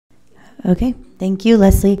Okay, thank you,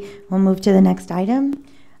 Leslie. We'll move to the next item,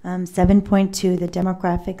 7.2, the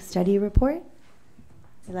Demographic Study Report.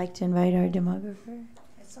 I'd like to invite our demographer.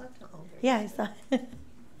 I saw Tom. Yeah, I saw.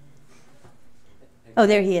 Oh,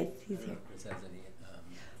 there he is. He's here.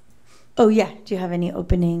 Oh, yeah. Do you have any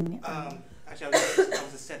opening? Actually, I was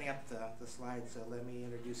just setting up the slides, so let me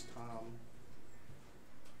introduce Tom.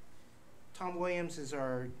 Tom Williams is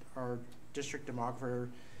our district demographer.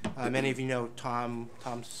 Many of you know Tom.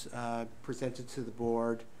 Tom's presented to the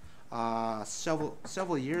board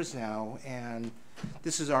several years now, and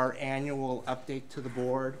this is our annual update to the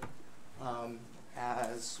board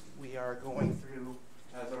as we are going through,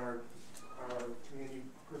 as our community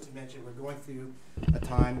person mentioned, we're going through a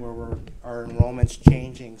time where our enrollment's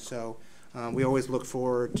changing. So we always look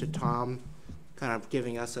forward to Tom kind of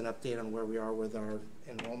giving us an update on where we are with our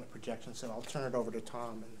enrollment projections. So I'll turn it over to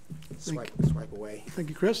Tom and swipe away. Thank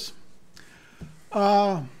you, Chris.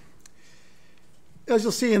 As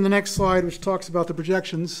you'll see in the next slide, which talks about the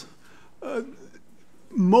projections,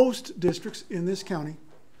 most districts in this county,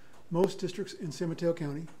 most districts in San Mateo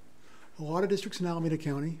County, a lot of districts in Alameda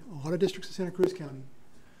County, a lot of districts in Santa Cruz County,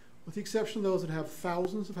 with the exception of those that have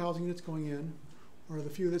thousands of housing units going in, or the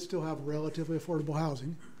few that still have relatively affordable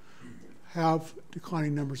housing, have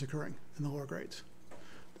declining numbers occurring in the lower grades.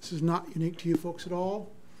 This is not unique to you folks at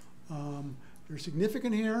all. They're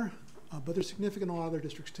significant here, but they're significant in a lot of other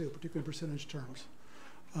districts too, particularly in percentage terms.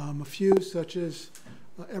 A few, such as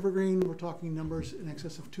Evergreen, we're talking numbers in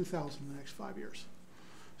excess of 2,000 in the next 5 years.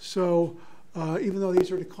 So even though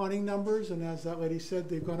these are declining numbers, and as that lady said,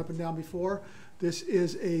 they've gone up and down before, this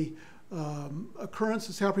is a occurrence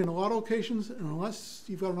that's happening in a lot of locations, and unless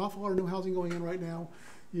you've got an awful lot of new housing going in right now,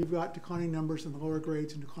 you've got declining numbers in the lower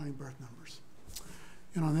grades and declining birth numbers.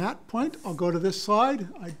 And on that point, I'll go to this slide.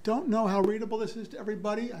 I don't know how readable this is to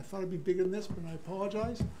everybody. I thought it'd be bigger than this, but I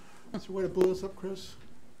apologize. That's a way to blow this up, Chris.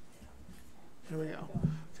 There we go.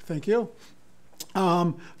 Thank you.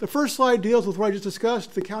 The first slide deals with what I just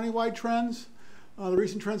discussed, the countywide trends. The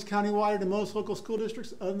recent trends countywide in most local school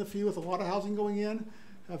districts, other than the few with a lot of housing going in,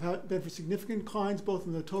 have been for significant declines both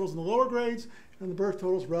in the totals in the lower grades and the birth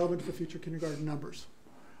totals relevant to the future kindergarten numbers.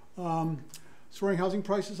 Soaring housing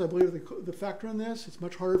prices, I believe, are the factor in this. It's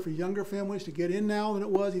much harder for younger families to get in now than it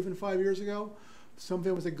was even 5 years ago. Some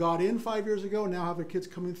families that got in 5 years ago now have their kids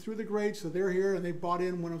coming through the grades, so they're here and they bought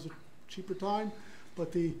in when it was a cheaper time.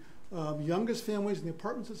 But the youngest families in the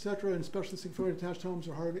apartments, et cetera, and especially single-family detached homes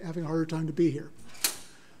are having a harder time to be here.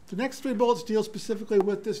 The next three bullets deal specifically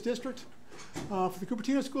with this district. For the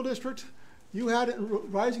Cupertino School District, you had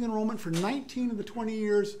rising enrollment for 19 of the 20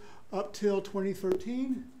 years up till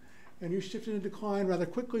 2013, and you shifted in decline rather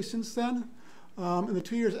quickly since then. In the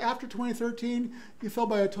 2 years after 2013, you fell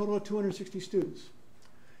by a total of 260 students.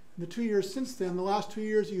 In the 2 years since then, the last 2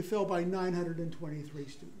 years, you fell by 923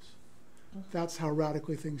 students. That's how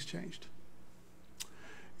radically things changed.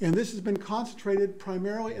 And this has been concentrated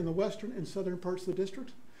primarily in the western and southern parts of the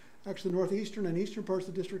district. Actually, the northeastern and eastern parts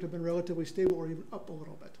of the district have been relatively stable or even up a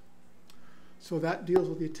little bit. So that deals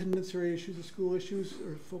with the attendance area issues, the school issues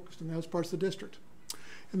are focused on those parts of the district.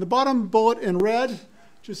 And the bottom bullet in red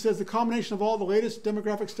just says the combination of all the latest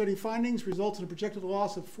demographic study findings results in a projected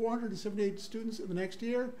loss of 478 students in the next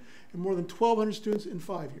year and more than 1,200 students in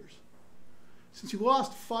 5 years. Since you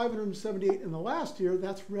lost 578 in the last year,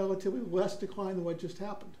 that's relatively less decline than what just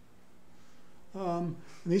happened. And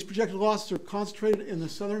these projected losses are concentrated in the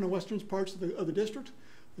southern and western parts of the district.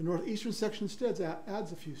 The northeastern section instead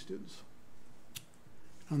adds a few students.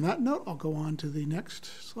 On that note, I'll go on to the next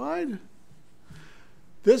slide.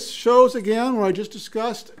 This shows, again, what I just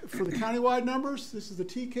discussed for the countywide numbers. This is the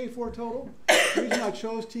TK4 total. The reason I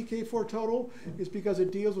chose TK4 total is because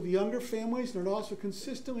it deals with younger families, and it also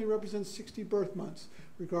consistently represents 60 birth months,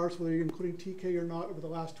 regardless of whether you're including TK or not over the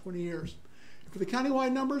last 20 years. For the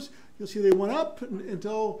countywide numbers, you'll see they went up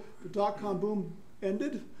until the dot-com boom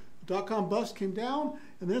ended. The dot-com bust came down,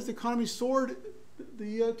 and then as the economy soared,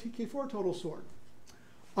 the TK4 total soared.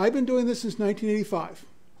 I've been doing this since 1985.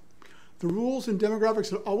 The rules in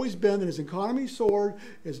demographics have always been that as the economy soared,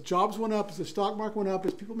 as jobs went up, as the stock market went up,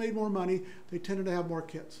 as people made more money, they tended to have more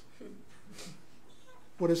kids.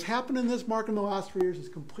 What has happened in this market in the last 3 years is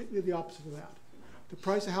completely the opposite of that. The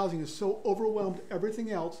price of housing has so overwhelmed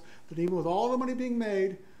everything else that even with all the money being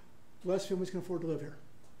made, less families can afford to live here.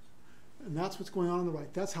 And that's what's going on the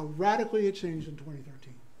right. That's how radically it changed in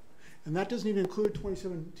 2013. And that doesn't even include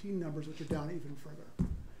 2017 numbers, which are down even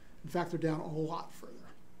further. In fact, they're down a lot further.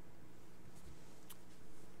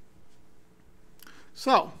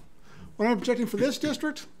 So, what I'm projecting for this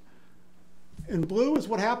district in blue is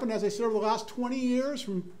what happened, as I said, over the last 20 years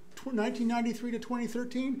from 1993 to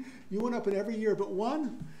 2013, you went up in every year but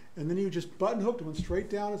one, and then you just button hooked and went straight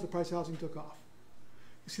down as the price of housing took off.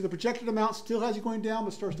 You see the projected amount still has you going down,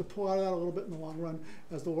 but starts to pull out of that a little bit in the long run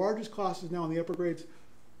as the largest classes now in the upper grades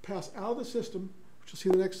pass out of the system, which you'll see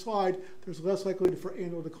in the next slide. There's less likelihood for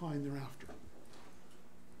annual decline thereafter.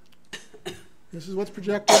 This is what's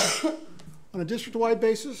projected on a district-wide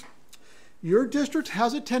basis. Your district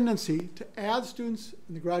has a tendency to add students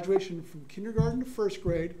in the graduation from kindergarten to first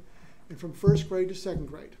grade and from first grade to second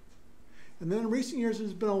grade. And then in recent years,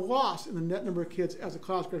 there's been a loss in the net number of kids as a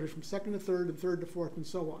class graduates from second to third and third to fourth and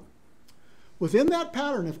so on. Within that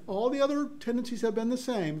pattern, if all the other tendencies have been the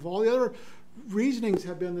same, if all the other reasonings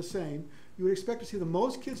have been the same, you would expect to see the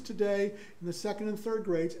most kids today in the second and third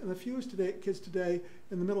grades and the fewest kids today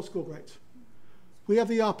in the middle school grades. We have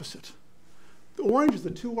the opposite. The orange is the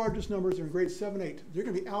two largest numbers are in grades 7, 8. They're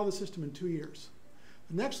going to be out of the system in 2 years.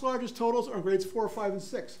 The next largest totals are in grades 4, 5, and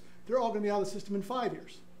 6. They're all going to be out of the system in 5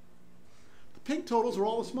 years. The pink totals are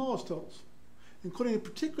all the smallest totals, including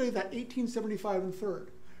particularly that 1875 and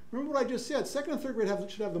third. Remember what I just said, second and third grade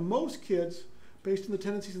should have the most kids based on the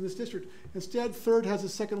tendencies in this district. Instead, third has the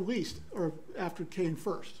second least, or after K and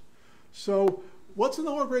first. So what's in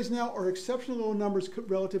the lower grades now are exceptionally low numbers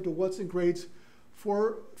relative to what's in grades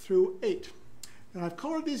 4 through 8. And I've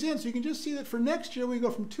colored these in so you can just see that for next year we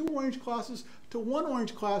go from 2 orange classes to 1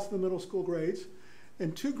 orange class in the middle school grades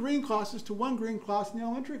and 2 green classes to 1 green class in the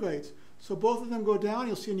elementary grades. So both of them go down.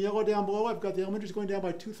 You'll see in yellow down below I've got the elementaries going down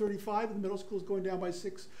by 235 and the middle school is going down by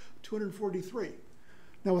 243.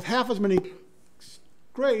 Now with half as many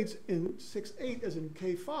grades in 6, 8 as in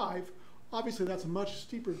K5, obviously that's a much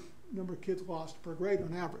steeper number of kids lost per grade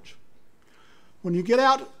on average. When you get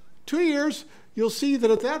out 2 years, you'll see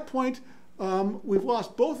that at that point, we've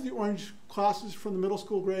lost both of the orange classes from the middle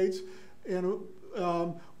school grades, and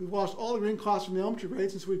we've lost all the green classes from the elementary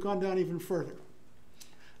grades, and so we've gone down even further.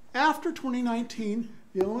 After 2019,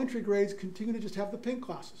 the elementary grades continue to just have the pink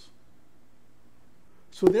classes.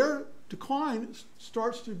 So their decline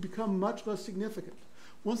starts to become much less significant.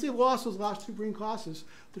 Once they've lost those last 2 green classes,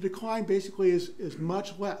 the decline basically is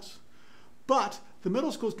much less. But the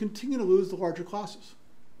middle schools continue to lose the larger classes.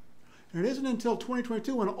 And it isn't until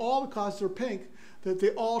 2022, when all the classes are pink, that they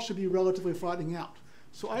all should be relatively flattening out.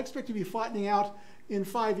 So I expect to be flattening out in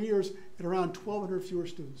 5 years at around 1,200 fewer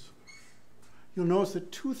students. You'll notice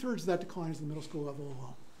that 2/3 of that decline is the middle school level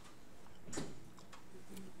alone.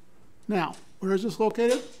 Now, where is this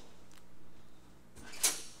located?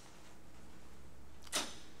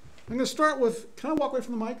 I'm going to start with, can I walk away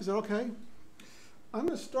from the mic? Is that okay? I'm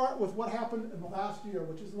going to start with what happened in the last year,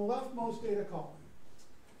 which is in the leftmost data column.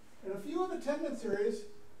 In a few of the attendance areas,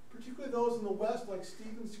 particularly those in the west, like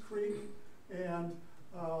Stevens Creek and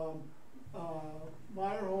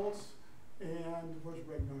Meyerholtz and where's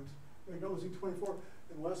Regnart? Regnart was in 24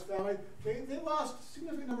 in West Valley. They lost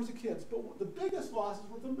significant numbers of kids, but the biggest losses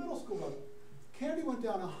were at the middle school level. Kennedy went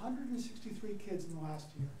down 163 kids in the last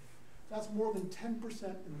year. That's more than 10%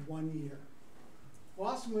 in 1 year.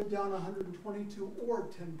 Boston went down 122 or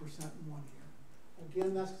 10% in 1 year.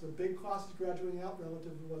 Again, that's because the big class is graduating out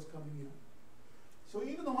relative to what's coming in. So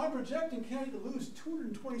even though I'm projecting Kennedy to lose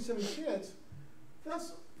 227 kids,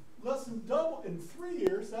 that's less than double in 3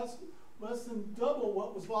 years. That's less than double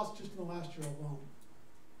what was lost just in the last year alone.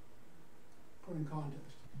 Put in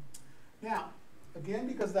context. Now, again,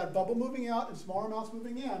 because of that bubble moving out and smaller amounts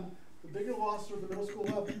moving in, the bigger losses are at the middle school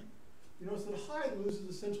level. You notice that Hyde loses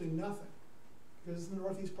essentially nothing because it's in the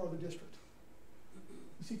northeast part of the district.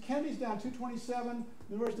 You see Kennedy's down 227,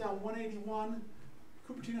 Miller's down 181,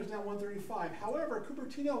 Cupertino's down 135. However,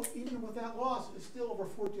 Cupertino, even with that loss, is still over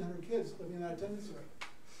 1,400 kids living in that attendance rate.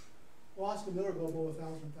 Loss to Miller go below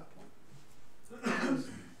 1,000 at that point. It's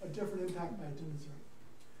a different impact by attendance rate.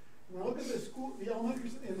 When I look at the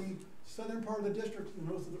elementaries in the southern part of the district, you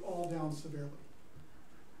notice that they're all down severely.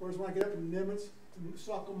 Whereas when I get up to Nimitz, to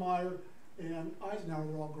Sockelmeyer, and Eisenhower,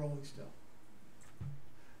 they're all growing still.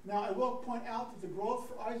 Now, I will point out that the growth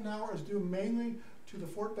for Eisenhower is due mainly to the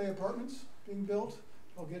Fort Bay apartments being built.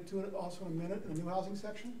 I'll get to it also in a minute in the new housing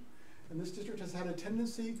section. And this district has had a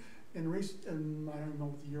tendency in I don't know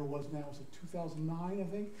what the year was now, was it 2009, I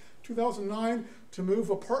think? 2009 to move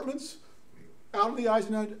apartments out of the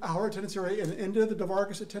Eisenhower attendance area and into the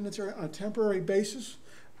DeVargas attendance area on a temporary basis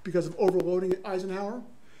because of overloading at Eisenhower.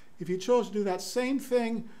 If you chose to do that same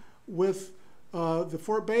thing with the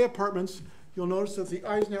Fort Bay apartments, you'll notice that the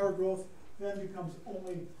Eisenhower growth then becomes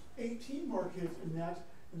only 18 more kids in that,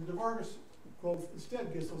 and the DeVargas growth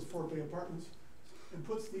instead gets those Fort Bay apartments and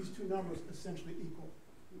puts these two numbers essentially equal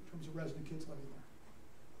in terms of resident kids living there.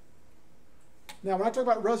 Now, when I talk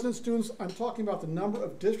about resident students, I'm talking about the number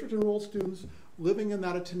of district enrolled students living in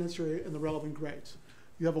that attendance area in the relevant grades.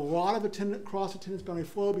 You have a lot of cross-attendance boundary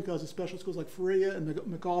flow because of special schools like Faria and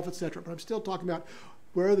McAuliffe, et cetera, but I'm still talking about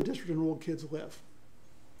where the district enrolled kids live.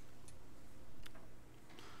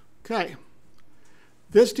 Okay.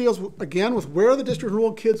 This deals, again, with where the district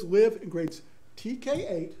enrolled kids live in grades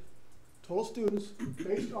TK8, total students,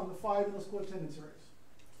 based on the 5 middle school attendance areas.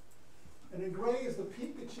 And in gray is the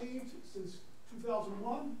peak achieved since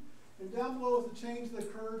 2001, and down below is the change that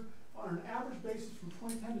occurred on an average basis from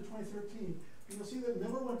 2010 to 2013. And you'll see that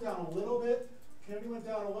Miller went down a little bit, Kennedy went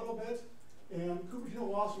down a little bit, and Cupertino,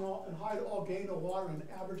 Washtenaw, and Hyde all gained a lot on an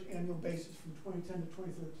average annual basis from 2010 to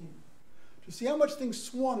 2013. To see how much things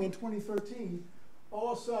swung in 2013,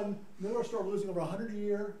 all of a sudden, Miller started losing over 100 a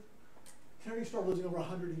year, Kennedy started losing over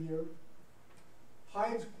 100 a year,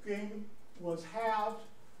 Hyde's gain was halved,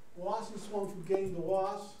 Wasson swung from gain to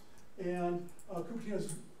loss, and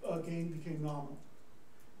Cupertino's gain became nominal.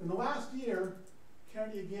 In the last year,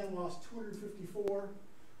 Kennedy again lost 254,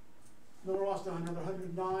 Miller lost another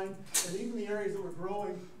 109, and even the areas that were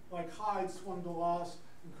growing, like Hyde, swung to loss,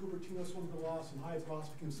 and Cupertino swung to loss, and Hyde's loss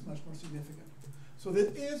became much more significant. So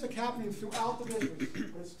this is happening throughout the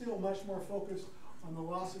district, but it's still much more focused on the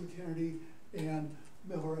Lawson, Kennedy, and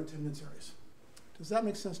Miller attendance areas. Does that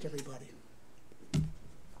make sense to everybody?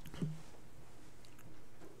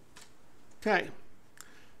 Okay.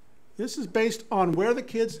 This is based on where the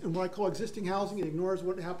kids in what I call existing housing. It ignores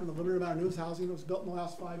what happened in the limited amount of new housing that was built in the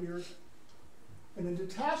last 5 years. And in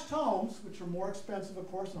detached homes, which are more expensive, of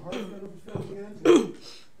course, and harder for to get into,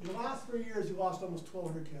 in the last 3 years, you lost almost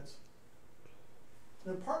 1,200 kids.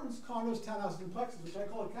 In apartments, condos, townhouses, and plexes, which I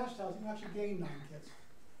call attached housing, you actually gained 9 kids.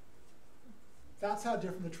 That's how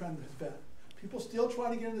different the trend has been. People still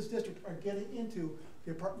trying to get in this district are getting into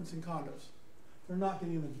the apartments and condos. They're not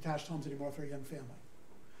getting into detached homes anymore if they're a young family.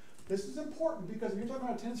 This is important because if you're talking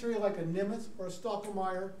about a attendance area like a Nimitz or a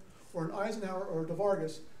Stockelmeyer or an Eisenhower or a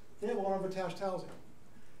DeVargas, they have a lot of attached housing.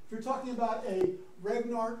 If you're talking about a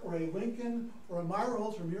Regnart or a Lincoln or a Meyer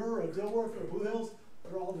Hills or Muir or a Dilworth or a Blue Hills,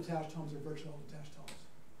 they're all detached homes. They're virtually all detached homes.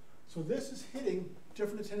 So this is hitting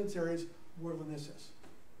different attendance areas more than this is.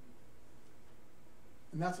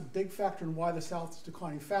 And that's a big factor in why the South is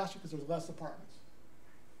declining faster because there's less apartments.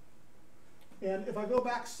 And if I go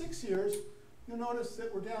back 6 years, you'll notice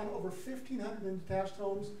that we're down over 1,500 in detached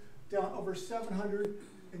homes, down over 700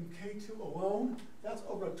 in K2 alone. That's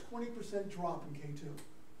over a 20% drop in K2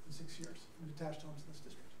 in 6 years in detached homes in this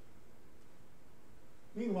district.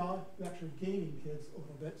 Meanwhile, you're actually gaining kids a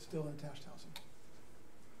little bit still in attached housing.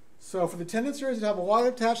 So for the attendance areas that have a lot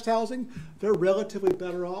of attached housing, they're relatively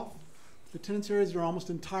better off. The attendance areas that are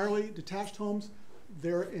almost entirely detached homes,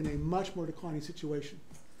 they're in a much more declining situation.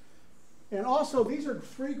 And also, these are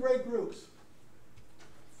 3 grade groups.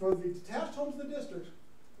 For the detached homes in the district,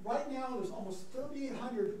 right now there's almost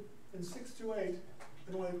 3,800 in 6 to 8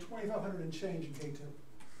 and only 2,500 and change in K2.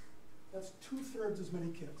 That's 2/3 as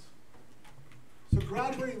many kids. So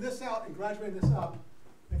graduating this out and graduating this up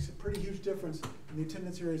makes a pretty huge difference in the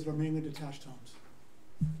attendance areas that are mainly detached homes.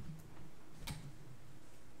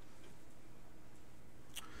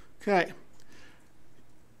 Okay.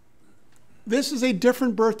 This is a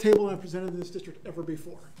different birth table than I've presented in this district ever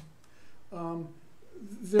before.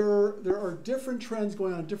 There are different trends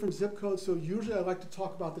going on in different zip codes, so usually I like to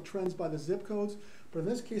talk about the trends by the zip codes, but in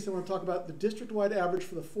this case I want to talk about the district-wide average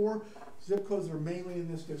for the 4 zip codes that are mainly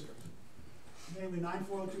in this district. Namely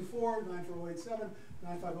 94024, 94087,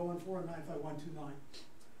 95014, and 95129.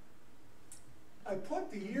 I put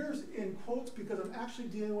the years in quotes because I'm actually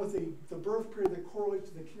dealing with the birth period that correlates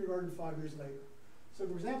to the kindergarten 5 years later. So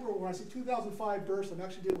for example, when I say 2005 births, I'm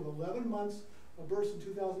actually dealing with 11 months of births in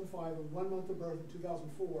 2005 and 1 month of birth in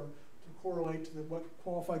 2004 to correlate to what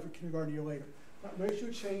qualified for kindergarten a year later. That ratio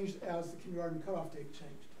changed as the kindergarten cutoff date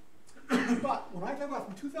changed. But when I talk about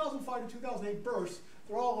from 2005 to 2008 births,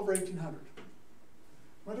 they're all over 1,800.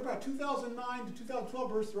 When I talk about 2009 to 2012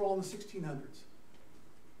 births, they're all in the 1,600s.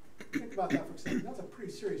 Think about that for a second. That's a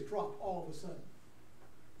pretty serious drop all of a sudden.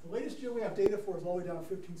 The latest year we have data for is all the way down to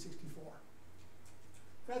 1564.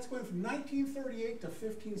 That's going from 1938 to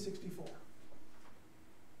 1564.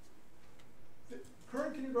 The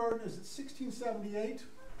current kindergarten is at 1678,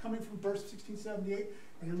 coming from births of 1678.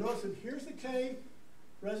 And you'll notice that here's the K,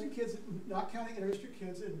 resident kids, not counting inter-district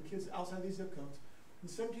kids and kids outside these zip codes. In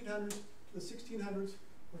the 1700s to the 1600s,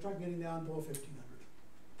 we're talking getting down below 1,500.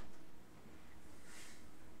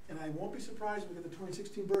 And I won't be surprised when we get the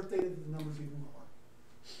 2016 birth data that the number's even lower.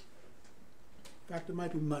 In fact, it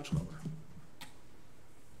might be much lower.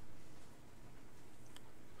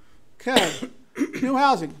 Okay, new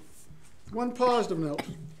housing. One positive note.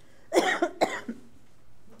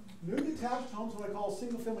 New detached homes, what I call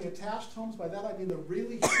single-family attached homes, by that I mean the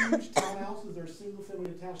really huge townhouses, they're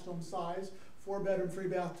single-family attached home size, 4-bedroom,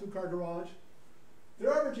 3-bath, 2-car garage.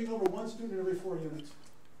 They're averaging over 1 student every 4 units.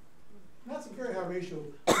 And that's a very high ratio,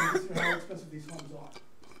 considering how expensive these homes are.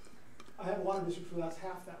 I have a lot of districts where that's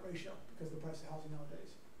half that ratio because of the price of housing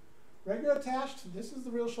nowadays. Regular attached, this is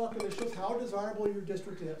the real shocker. This shows how desirable your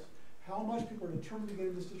district is, how much people are determined to get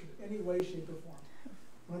in this district in any way, shape, or form.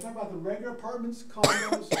 When I talk about the regular apartments,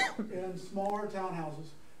 condos, and smaller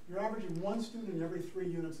townhouses, you're averaging 1 student in every 3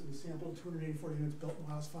 units in the sample, 284 units built in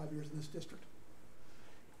the last 5 years in this district.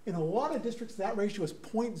 In a lot of districts, that ratio is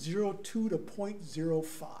 0.02 to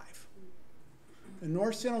 0.05. In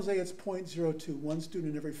North San Jose, it's 0.02, 1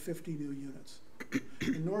 student in every 50 new units.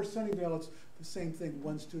 In North Sunnyvale, it's the same thing,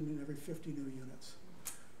 1 student in every 50 new units.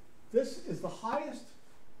 This is the highest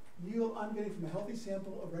yield I'm getting from a healthy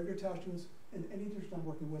sample of regular attached units in any district I'm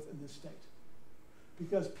working with in this state.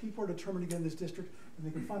 Because people are determined to get in this district, and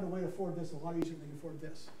they can find a way to afford this a lot easier than they can afford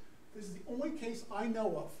this. This is the only case I know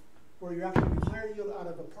of where you're actually getting higher yield out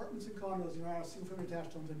of apartments and condos than you are out of single-family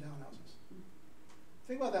attached homes and townhouses.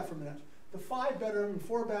 Think about that for a minute. The 5-bedroom and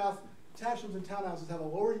 4-bath attached homes and townhouses have a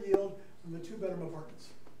lower yield than the 2-bedroom apartments.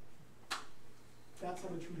 That's how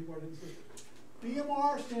the true people are in this district.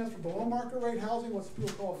 BMR stands for below market rate housing, what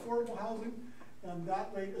people call affordable housing, and that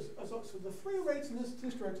rate is, so the 3 rates in this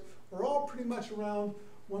district are all pretty much around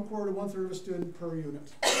 1/4 to 1/3 of a student per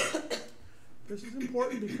unit. This is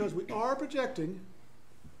important because we are projecting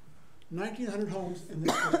 1,900 homes in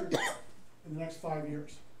this district in the next 5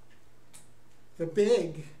 years. The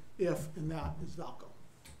big if in that is Valco.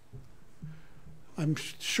 I'm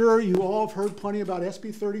sure you all have heard plenty about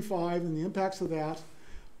SB 35 and the impacts of that.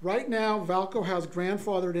 Right now, Valco has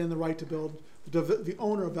grandfathered in the right to build, the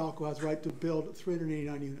owner of Valco has the right to build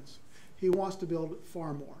 389 units. He wants to build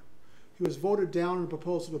far more. He was voted down in a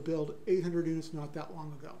proposal to build 800 units not that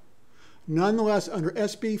long ago. Nonetheless, under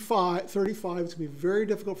SB 35, it's going to be very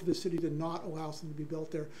difficult for the city to not allow something to be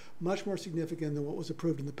built there, much more significant than what was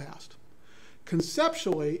approved in the past.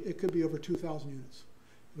 Conceptually, it could be over 2,000 units.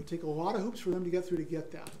 It would take a lot of hoops for them to get through to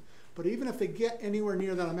get that. But even if they get anywhere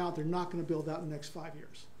near that amount, they're not going to build that in the next 5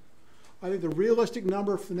 years. I think the realistic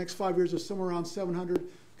number for the next 5 years is somewhere around 700,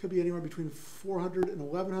 could be anywhere between 400 and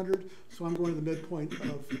 1,100, so I'm going to the midpoint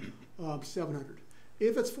of 700.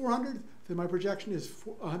 If it's 400, then my projection is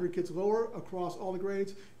 100 kids lower across all the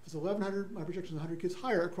grades. If it's 1,100, my projection is 100 kids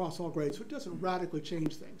higher across all grades, so it doesn't radically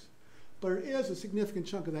change things. But it is a significant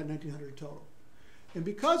chunk of that 1,900 total. And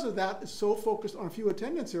because of that, it's so focused on a few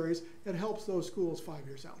attendance areas, it helps those schools 5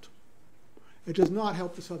 years out. It does not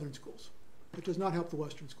help the southern schools. It does not help the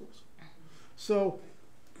western schools. So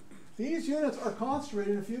these units are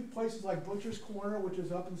concentrated in a few places like Butcher's Corner, which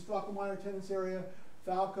is up in the Stockholm Minor attendance area,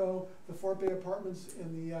 Valco, the Fort Bay Apartments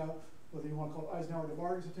in the, whether you want to call it Eisenhower or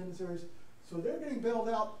Vargas attendance areas. So they're getting bailed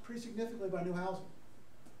out pretty significantly by new housing.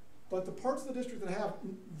 But the parts of the district that have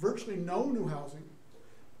virtually no new housing,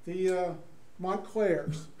 the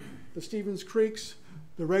Montclairs, the Stevens Creeks,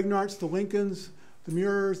 the Regnarts, the Lincolns, the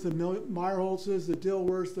Muirs, the Meyerholtzes, the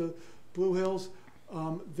Dilworths, the Blue Hills,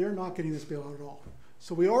 they're not getting this bailout at all.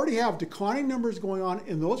 So we already have declining numbers going on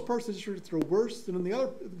in those parts of the district that are worse than in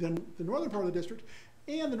than the northern part of the district,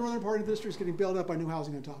 and the northern part of the district is getting bailed out by new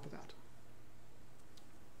housing on top of that.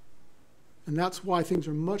 And that's why things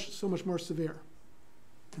are so much more severe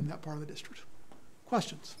in that part of the district.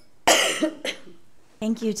 Questions?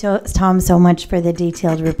 Thank you, Tom, so much for the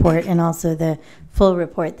detailed report and also the full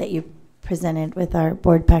report that you presented with our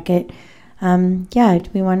board packet. Yeah, do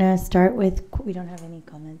we want to start with, we don't have any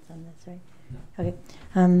comments on this, right? No.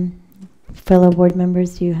 Okay. Fellow board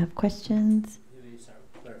members, do you have questions?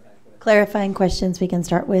 Clarifying questions we can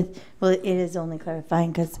start with. Well, it is only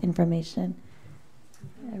clarifying because information.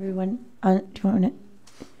 Everyone, do you want to?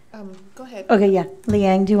 Go ahead. Okay, yeah.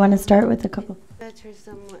 Liang, do you want to start with a couple? Better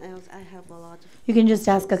someone else. I have a lot of. You can just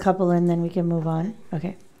ask a couple and then we can move on.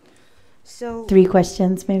 Okay. So 3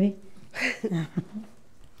 questions, maybe.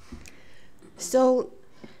 So,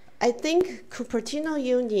 I think Cupertino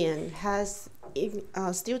Union has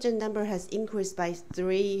student number has increased by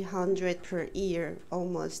 300 per year,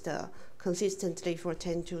 almost consistently for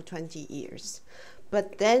 10 to 20 years.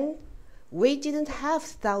 But then we didn't have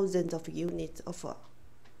thousands of units of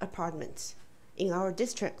apartments in our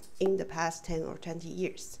district in the past 10 or 20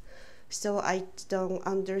 years. So I don't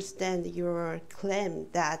understand your claim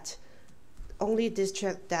that only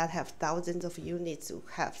districts that have thousands of units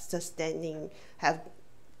have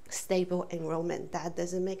stable enrollment. That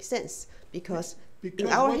doesn't make sense because in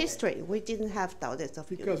Because our what- history, we didn't have thousands of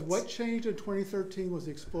Because units. what changed in 2013 was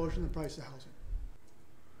the explosion in the price of housing.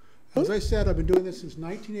 As I said, I've been doing this since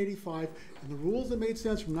 1985, and the rules that made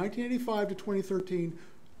sense from 1985 to 2013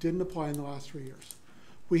 didn't apply in the last 3 years.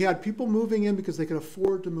 We had people moving in because they could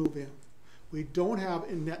afford to move in. We don't have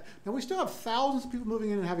in net. Now, we still have thousands of people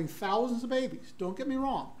moving in and having thousands of babies. Don't get me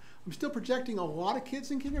wrong. I'm still projecting a lot of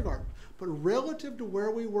kids in kindergarten. But relative to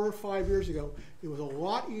where we were 5 years ago, it was a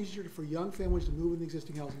lot easier for young families to move in the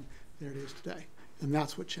existing housing than it is today. And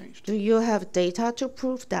that's what changed. Do you have data to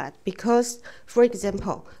prove that? Because, for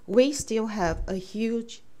example, we still have a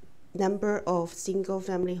huge number of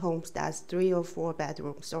single-family homes that's 3 or 4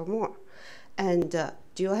 bedrooms or more. And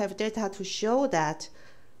do you have data to show that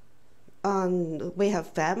we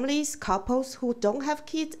have families, couples who don't have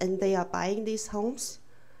kids, and they are buying these homes,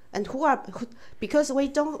 and because we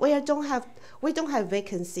don't have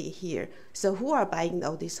vacancy here. So who are buying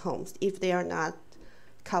all these homes if they are not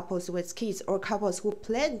couples with kids or couples who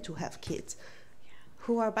plan to have kids?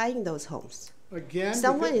 Who are buying those homes? Again,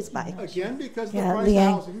 Someone because, is buying. Again, because of the Yeah, price Leanne.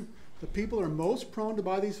 of housing, the people who are most prone to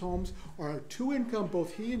buy these homes are two income,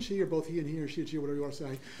 both he and she, or both he and he, or she and she, whatever you want to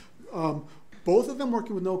say. Both of them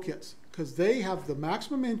working with no kids, because they have the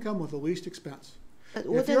maximum income with the least expense. But If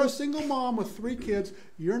you're a wouldn't- single mom with 3 kids,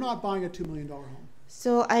 you're not buying a $2 million home.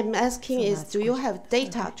 So I'm asking So is, last do you question. have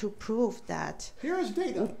data to prove that Here is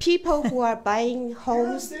data. people who are buying Here is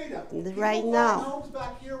homes data. right People buying now? homes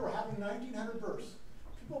back here, we're having 1,900 births.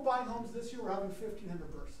 People buying homes this year, we're having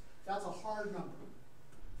 1,500 births. That's a hard number.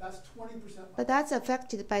 That's 20%. But that's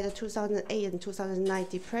affected by the 2008 and 2009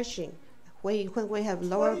 depression, when we have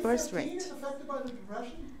lower birth 2015 rate. is affected by the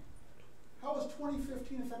depression? How was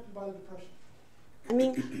 2015 affected by the depression? I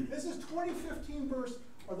mean, This is 2015 births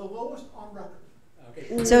are the lowest on record.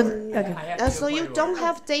 Okay. So, mm, okay. I have to so do a you point of don't order.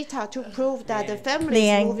 have data to prove that the families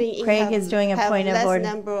Leanne, moving in Craig is doing a have point of less order.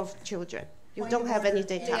 number of children. You don't have any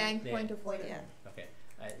data. Point of order. Yeah. Okay,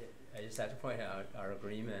 I just have to point out our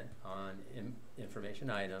agreement on information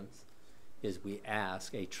items is we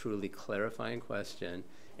ask a truly clarifying question,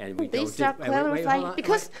 and we don't These do. are wait, hold clarifying on,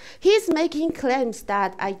 because he's making claims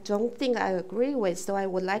that I don't think I agree with. So I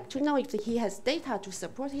would like to know if he has data to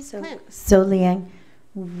support his claim. So Leanne,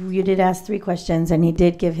 you did ask 3 questions, and he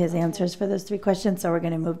did give his answers for those 3 questions. So we're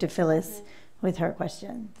going to move to Phyllis with her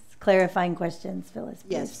questions, clarifying questions. Phyllis,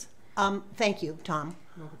 please. Yes. Thank you, Tom.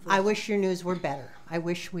 I wish your news were better. I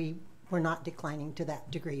wish we were not declining to that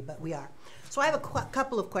degree, but we are. So I have a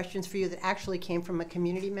couple of questions for you that actually came from a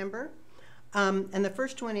community member. And the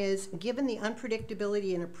first one is, given the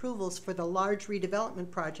unpredictability in approvals for the large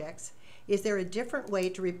redevelopment projects, is there a different way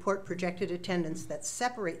to report projected attendance that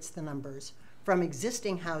separates the numbers from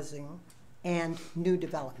existing housing and new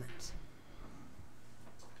developments?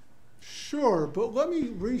 Sure, but let me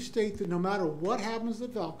restate that no matter what happens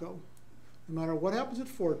at Valco, no matter what happens at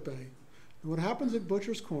Fort Bay, and what happens at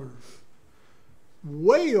Butcher's Corner,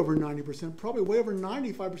 way over 90%, probably way over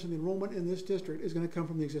 95% of the enrollment in this district is going to come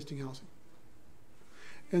from the existing housing.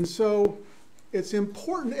 And so it's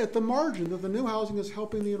important at the margin that the new housing is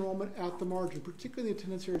helping the enrollment at the margin, particularly in the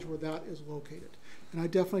attendance areas where that is located. And I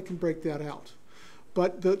definitely can break that out.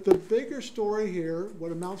 But the bigger story here,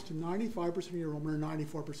 what amounts to 95% of your enrollment, or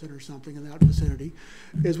 94% or something in that vicinity,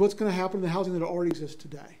 is what's going to happen in the housing that already exists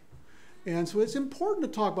today. And so it's important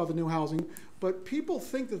to talk about the new housing, but people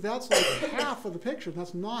think that that's like half of the picture.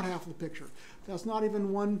 That's not half of the picture. That's not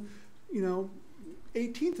even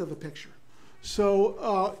 1/18th of the picture.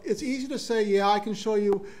 So it's easy to say, yeah, I can show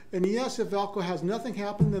you, and yes, if Valco has nothing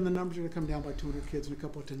happen, then the numbers are going to come down by 200 kids in a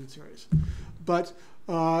couple of attendance areas. But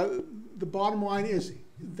the bottom line is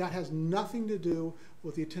that has nothing to do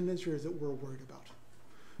with the attendance areas that we're worried about.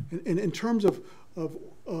 And in terms of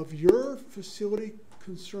your facility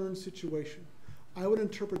concern situation, I would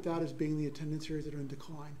interpret that as being the attendance areas that are in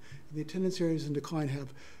decline. And the attendance areas in decline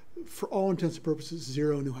have, for all intents and purposes,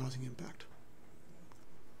 0 new housing impact.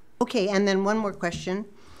 Okay, and then one more question.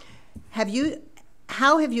 How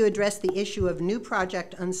have you addressed the issue of new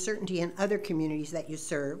project uncertainty in other communities that you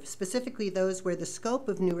serve, specifically those where the scope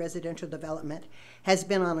of new residential development has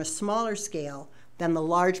been on a smaller scale than the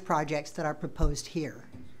large projects that are proposed here?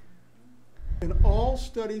 In all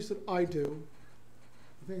studies that I do,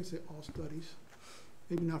 I think I say all studies,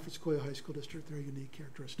 maybe not for Sequoia High School District, they're a unique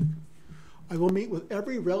characteristic. I will meet with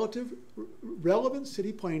every relevant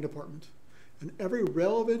city planning department and every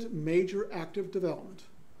relevant major active development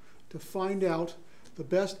to find out the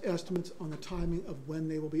best estimates on the timing of when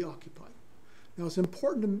they will be occupied. Now, it's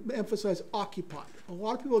important to emphasize occupied. A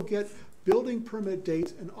lot of people get building permit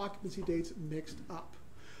dates and occupancy dates mixed up.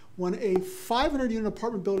 When a 500-unit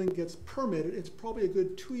apartment building gets permitted, it's probably a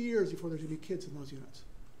good 2 years before there's going to be kids in those units.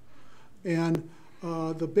 And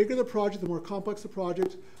the bigger the project, the more complex the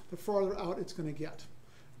project, the farther out it's going to get.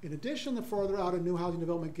 In addition, the farther out a new housing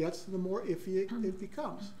development gets, the more iffy it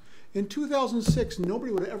becomes. In 2006,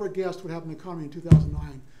 nobody would have ever guessed what happened in the economy in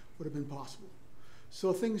 2009 would have been possible.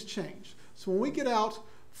 So things change. So when we get out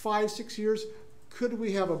 5, 6 years, could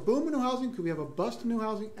we have a boom in new housing? Could we have a bust in new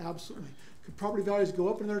housing? Absolutely. Could property values go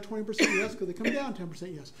up another 20%? Yes. Could they come down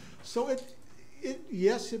 10%? Yes. So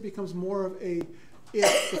yes, it becomes more of a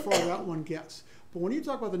if the farther out one gets. But when you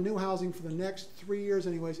talk about the new housing for the next 3 years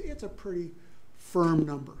anyways, it's a pretty firm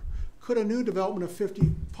number. Could a new development of 50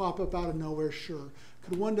 pop up out of nowhere? Sure.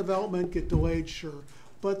 Could one development get delayed? Sure.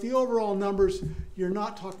 But the overall numbers, you're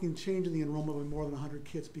not talking change in the enrollment of more than 100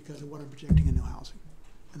 kids because of what I'm projecting in new housing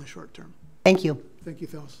in the short term. Thank you. Thank you,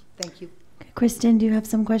 Phyllis. Thank you. Kristen, do you have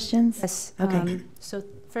some questions? Yes. Okay. So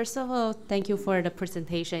first of all, thank you for the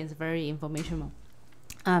presentation. It's very informational.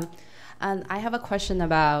 And I have a question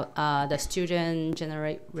about the student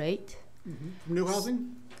generate rate. Mm-hmm. New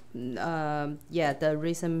housing? Yeah, the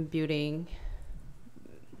recent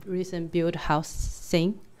build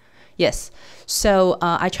housing. Yes. So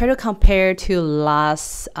I try to compare to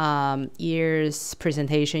last year's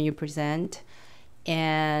presentation you present,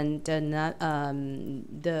 and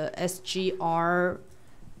the SGR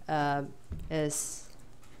is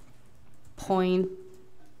 0.32,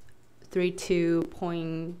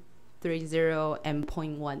 0.30, and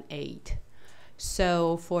 0.18.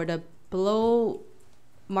 So for the below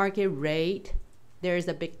market rate, there is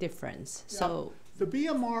a big difference. Yeah. So the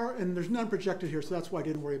BMR, and there's none projected here, so that's why I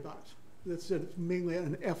didn't worry about it. That's mainly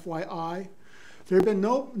an FYI. There have been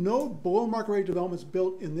no below market rate developments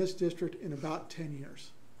built in this district in about 10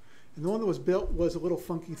 years. And the one that was built was a little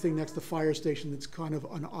funky thing next to the fire station that's kind of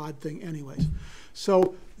an odd thing anyways.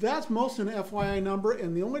 So that's mostly an FYI number,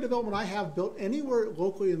 and the only development I have built anywhere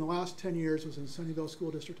locally in the last 10 years was in Sunnyvale School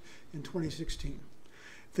District in 2016.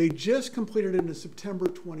 They just completed it in September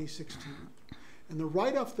 2016. And the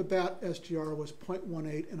right off the bat SGR was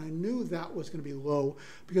 0.18, and I knew that was going to be low,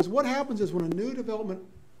 because what happens is when a new development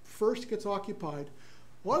first gets occupied,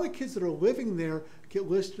 a lot of the kids that are living there get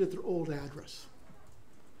listed at their old address.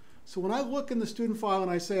 So when I look in the student file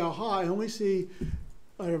and I say, aha, I only see,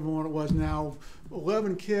 I don't know what it was now,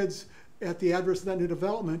 11 kids at the address of that new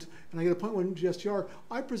development, and I get a 0.1 GSTR,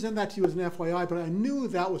 I present that to you as an FYI, but I knew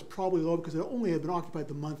that was probably low because it only had been occupied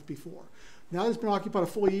the month before. Now that it's been occupied a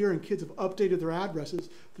full year and kids have updated their addresses,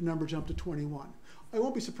 the number jumped to 21. I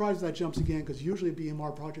won't be surprised if that jumps again, because usually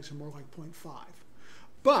BMR projects are more like 0.5.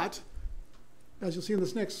 But, as you'll see in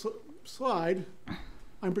this next slide,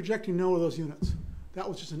 I'm projecting no of those units. That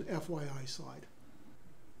was just an FYI slide.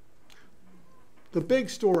 The big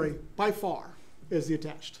story, by far, is the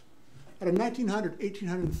attached. Out of 1,900,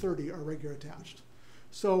 1,830 are regular attached.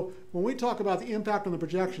 So when we talk about the impact on the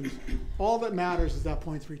projections, all that matters is that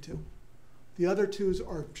 0.32. The other twos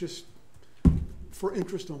are just for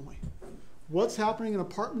interest only. What's happening in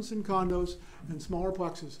apartments and condos and smaller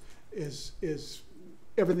plexes is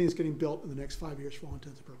everything is getting built in the next 5 years for all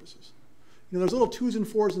intents and purposes. You know, there's little 2s and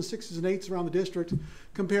 4s and 6s and 8s around the district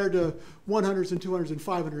compared to 100s and 200s and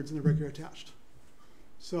 500s in the regular attached.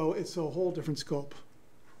 So it's a whole different scope.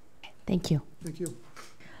 thank you. Thank you.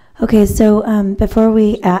 Okay, so before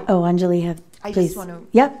we, Anjali, I please. just want to,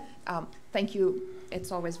 Yep. thank you.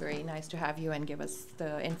 It's always very nice to have you and give us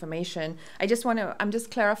the information. I just want to, I'm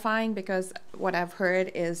just clarifying, because what I've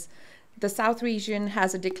heard is the South region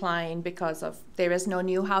has a decline because of there is no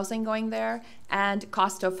new housing going there, and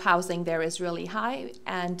cost of housing there is really high,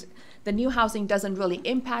 and the new housing doesn't really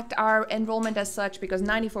impact our enrollment as such, because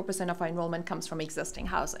 94% of our enrollment comes from existing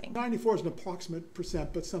housing. 94 is an approximate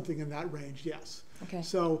percent, but something in that range, yes. Okay.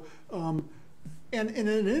 So, and in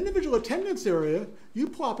an individual attendance area, you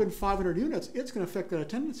plop in 500 units, it's going to affect that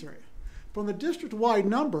attendance area. But on the district-wide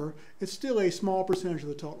number, it's still a small percentage of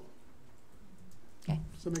the total. Okay.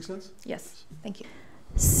 Does that make sense? Yes. Thank you.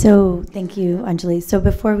 So thank you, Anjali. So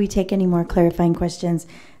before we take any more clarifying questions,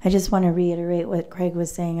 I just want to reiterate what Craig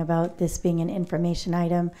was saying about this being an information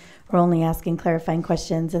item. We're only asking clarifying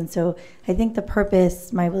questions. And so I think the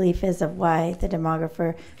purpose, my belief is, of why the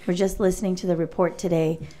demographer, we're just listening to the report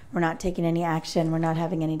today. We're not taking any action. We're not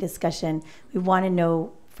having any discussion. We want to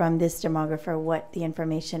know from this demographer what the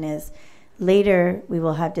information is. Later, we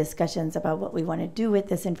will have discussions about what we want to do with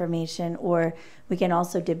this information, or we can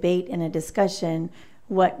also debate in a discussion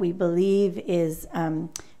what we believe is,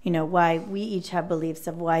 why we each have beliefs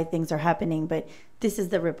of why things are happening. But this is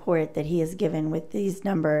the report that he has given with these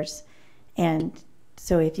numbers. And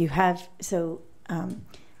so if you have,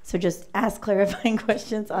 So just ask clarifying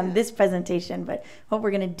questions on this presentation, but what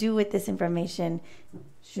we're going to do with this information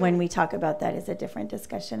when we talk about that is a different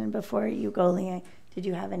discussion. And before you go, Leanne, did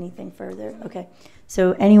you have anything further? Okay.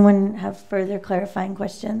 So anyone have further clarifying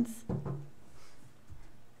questions?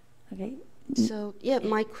 Okay. So yeah,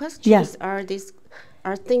 my questions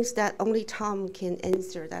are things that only Tom can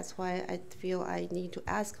answer. That's why I feel I need to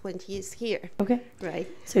ask when he is here. Okay. Right.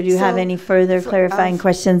 So do you have any further clarifying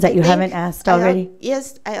questions that you haven't asked already?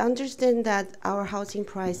 Yes, I understand that our housing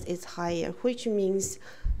price is higher, which means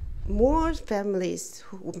more families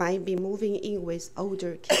who might be moving in with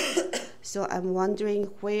older kids. So I'm wondering,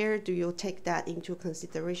 where do you take that into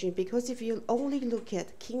consideration? Because if you only look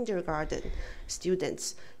at kindergarten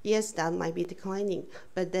students, yes, that might be declining.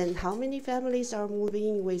 But then how many families are moving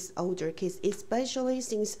in with older kids, especially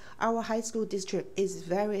since our high school district is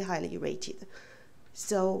very highly rated?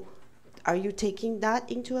 So are you taking that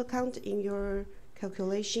into account in your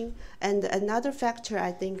calculation? And another factor,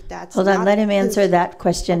 I think that's Hold on, let him answer that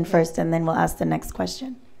question first, and then we'll ask the next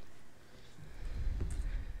question.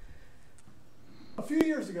 A few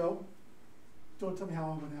years ago, don't tell me how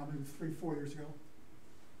long ago now, maybe 3, 4 years ago,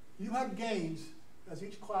 you had gains as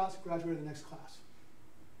each class graduated the next class.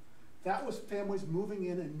 That was families moving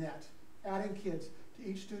in net, adding kids to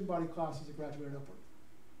each student body class as it graduated upward.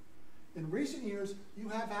 In recent years, you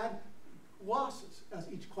have had losses as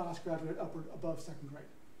each class graduated upward above second grade.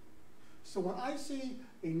 So when I see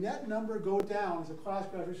a net number go down as a class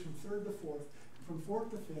graduates from 3rd to 4th, from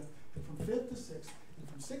 4th to 5th, and from 5th to 6th, and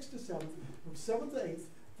from 6th to 7th, from 7th to 8th,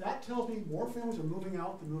 that tells me more families are moving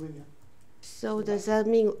out than moving in. So does that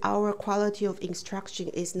mean our quality of instruction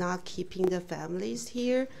is not keeping the families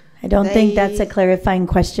here? I don't think that's a clarifying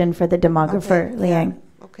question for the demographer, okay, Liang.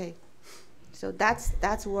 Yeah, okay. So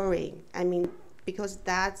that's worrying. I mean, because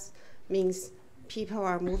that means people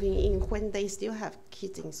are moving in when they still have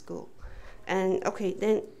kids in school. And okay,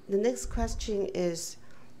 then the next question is,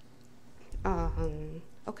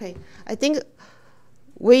 okay, I think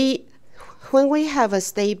when we have a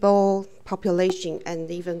stable population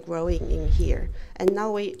and even growing in here, and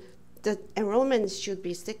now the enrollment should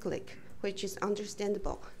be cyclic, which is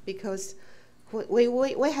understandable, because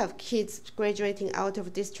we have kids graduating out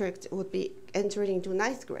of district would be entering into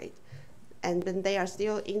 9th grade, and then they are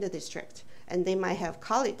still in the district, and they might have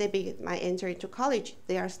college, might enter into college,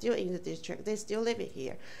 they are still in the district, they still living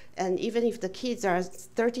here. And even if the kids are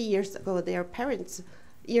 30 years old, their parents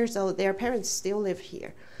still live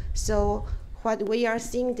here. So what we are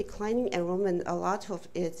seeing declining enrollment, a lot of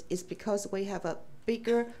it is because we have a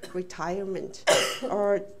bigger retirement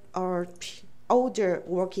or older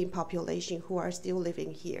working population who are still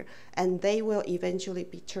living here, and they will eventually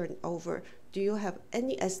be turned over. Do you have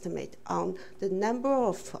any estimate on the number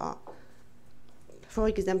of, for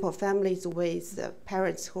example, families with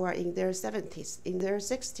parents who are in their 70s, in their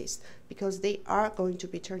 60s, because they are going to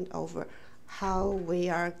be turned over? How we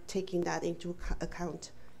are taking that into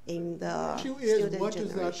account in the student what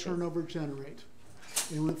generation. Does that turnover generate?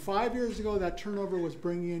 And when 5 years ago, that turnover was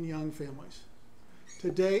bringing in young families.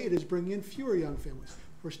 Today, it is bringing in fewer young families.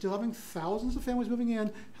 We're still having thousands of families moving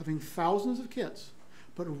in, having thousands of kids.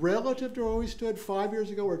 But relative to where we stood 5 years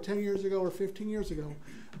ago, or 10 years ago, or 15 years ago,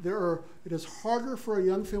 it is harder for a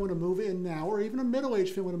young family to move in now, or even a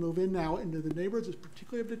middle-aged family to move in now into the neighborhoods,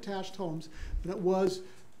 particularly of detached homes, than it was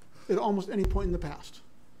at almost any point in the past.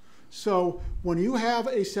 So when you have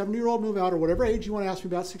a 70-year-old move out, or whatever age you want to ask me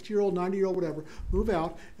about, 60-year-old, 90-year-old, whatever, move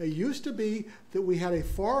out, it used to be that we had a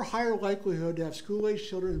far higher likelihood to have school-age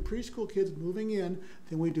children and preschool kids moving in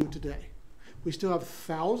than we do today. We still have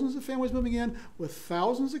thousands of families moving in with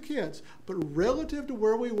thousands of kids, but relative to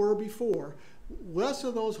where we were before, less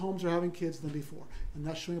of those homes are having kids than before. And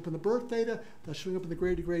that's showing up in the birth data, that's showing up in the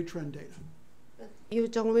grade-to-grade trend data. You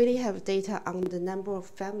don't really have data on the number of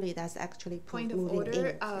families that's actually Point of moving order,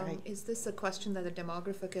 in, right? is this a question that the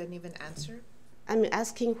demographer can even answer? I'm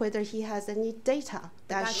asking whether he has any data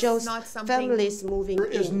that That's shows not something- families moving in.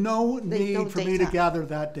 There is no need for me to gather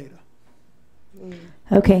that data.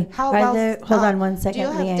 Okay. How Are about, there, hold on one second, do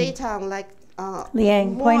you have Liang. data on like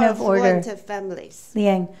Liang, more point of order. affluent families?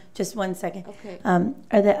 Liang, just 1 second. Okay.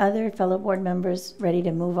 Are the other fellow board members ready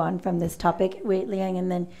to move on from this topic? Wait, Liang, and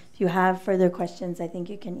then if you have further questions, I think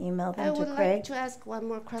you can email them I to would Craig. like to ask one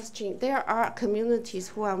more question. There are communities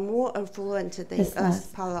who are more affluent than Yes, us,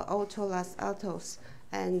 Palo Alto, Los Altos,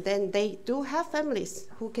 and then they do have families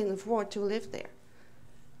who can afford to live there,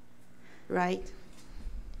 right?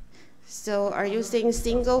 So are you saying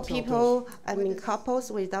single people, I mean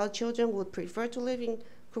couples without children would prefer to live in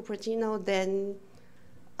Cupertino than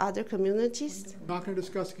other communities? I'm not going to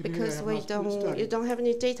discuss the community. Because you don't have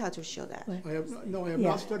any data to show that. I have Yeah.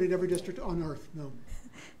 not studied every district on earth, no.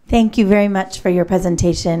 Thank you very much for your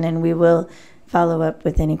presentation, and we will follow up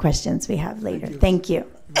with any questions we have later. Thank you.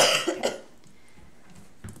 Thank you.